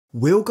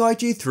We'll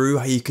guide you through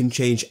how you can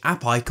change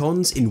app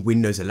icons in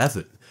Windows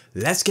 11.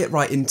 Let's get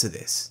right into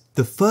this.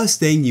 The first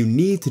thing you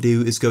need to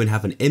do is go and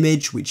have an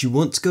image which you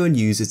want to go and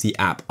use as the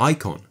app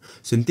icon.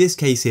 So in this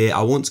case here,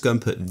 I want to go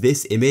and put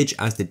this image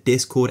as the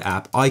Discord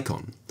app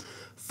icon.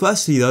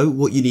 Firstly though,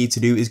 what you need to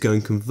do is go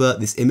and convert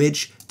this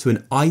image to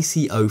an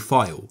ICO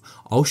file.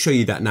 I'll show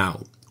you that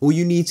now. All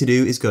you need to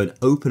do is go and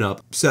open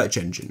up search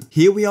engine.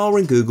 Here we are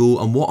in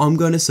Google, and what I'm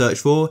going to search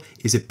for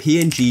is a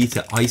PNG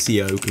to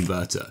ICO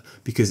converter,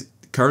 because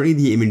currently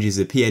the image is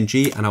a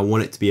PNG and I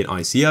want it to be an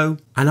ICO.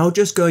 And I'll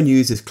just go and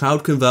use this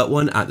Cloud Convert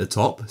one at the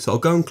top. So I'll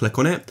go and click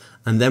on it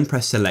and then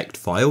press select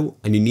file,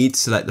 and you need to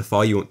select the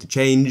file you want to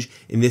change.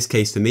 In this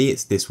case for me,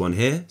 it's this one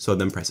here. So I'll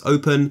then press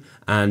open,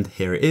 and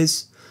here it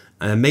is.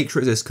 And then make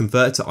sure it says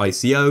convert to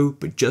ICO,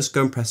 but just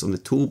go and press on the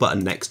tool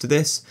button next to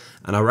this.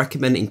 And I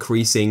recommend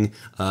increasing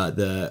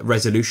the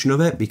resolution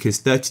of it, because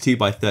 32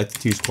 by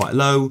 32 is quite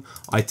low.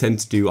 I tend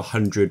to do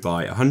 100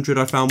 by 100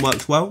 I found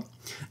works well.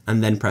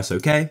 And then press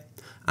OK.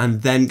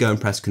 And then go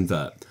and press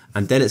convert.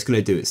 And then it's going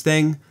to do its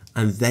thing.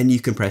 And then you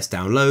can press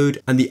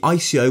download, and the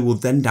ICO will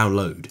then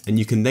download, and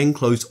you can then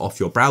close off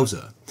your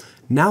browser.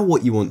 Now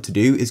what you want to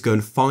do is go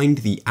and find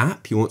the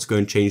app you want to go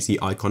and change the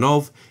icon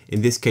of.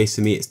 In this case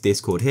for me, it's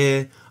Discord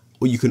here.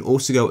 Or you can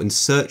also go and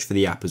search for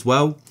the app as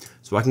well.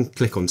 So I can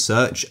click on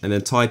search and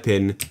then type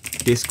in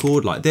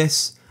Discord like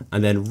this,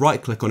 and then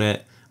right click on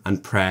it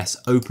and press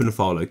open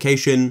file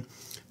location.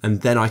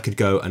 And then I could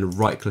go and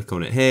right click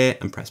on it here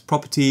and press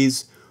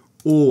properties.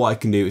 Or what I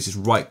can do is just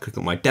right click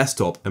on my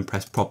desktop and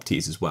press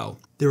properties as well.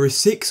 There are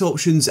 6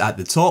 options at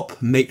the top.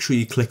 Make sure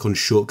you click on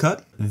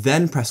shortcut,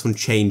 then press on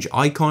change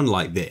icon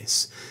like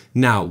this.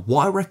 Now,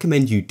 what I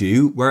recommend you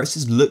do, where it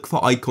says look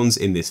for icons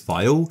in this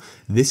file,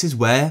 this is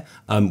where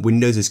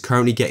Windows is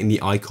currently getting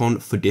the icon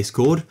for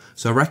Discord.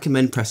 So I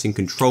recommend pressing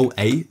Control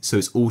A so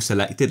it's all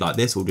selected like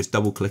this, or just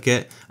double click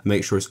it and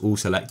make sure it's all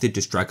selected,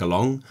 just drag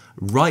along.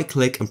 Right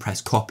click and press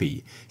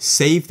copy.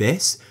 Save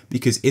this,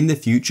 because in the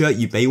future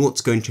you may want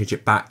to go and change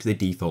it back to the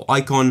default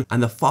icon,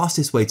 and the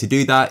fastest way to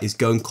do that is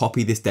go and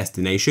copy this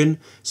destination.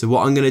 So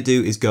what I'm going to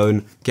do is go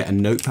and get a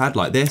notepad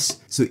like this.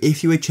 So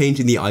if you were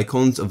changing the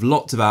icons of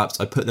lots of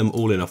apps, I put them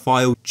all in a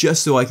file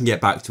just so I can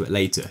get back to it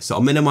later. So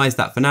I'll minimize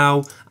that for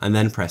now and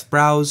then press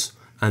browse,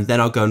 and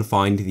then I'll go and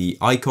find the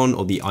icon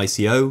or the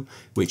ICO,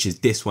 which is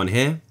this one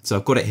here. So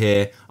I've got it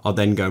here. I'll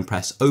then go and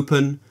press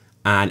open,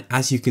 and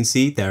as you can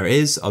see, there it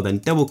is. I'll then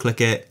double click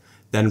it,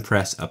 then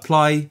press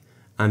apply,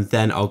 and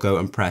then I'll go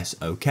and press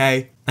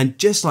OK. And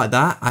just like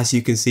that, as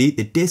you can see,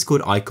 the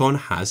Discord icon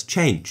has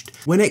changed.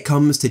 When it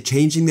comes to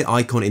changing the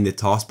icon in the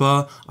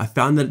taskbar, I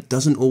found that it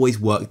doesn't always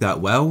work that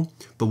well.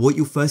 But what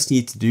you'll first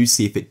need to do to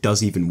see if it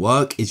does even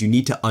work is you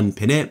need to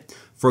unpin it.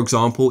 For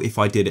example, if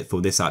I did it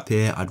for this app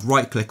here, I'd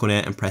right click on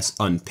it and press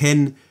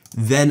unpin.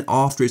 Then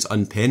after it's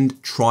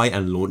unpinned, try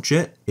and launch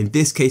it. In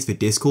this case for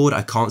Discord,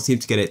 I can't seem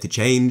to get it to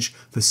change.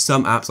 For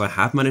some apps, I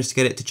have managed to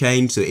get it to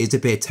change, so it is a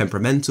bit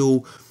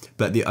temperamental.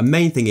 But the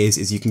main thing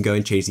is you can go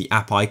and change the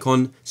app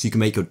icon so you can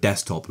make your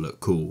desktop look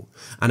cool.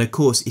 And of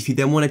course, if you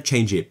then want to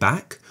change it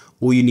back,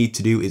 all you need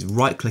to do is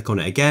right click on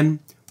it again,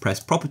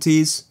 press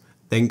properties,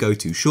 then go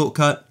to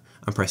shortcut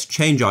and press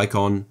change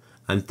icon.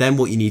 And then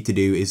what you need to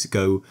do is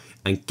go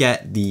and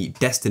get the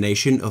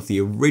destination of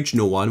the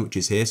original one, which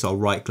is here. So I'll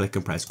right click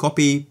and press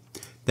copy,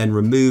 then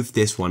remove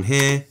this one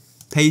here,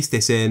 paste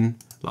this in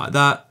like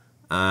that.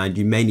 And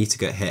you may need to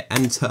go hit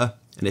enter,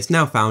 and it's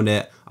now found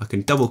it. I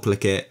can double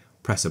click it,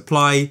 press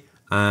apply,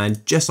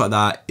 and just like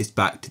that, it's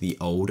back to the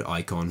old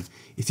icon.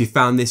 If you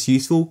found this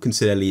useful,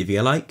 consider leaving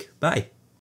a like. Bye.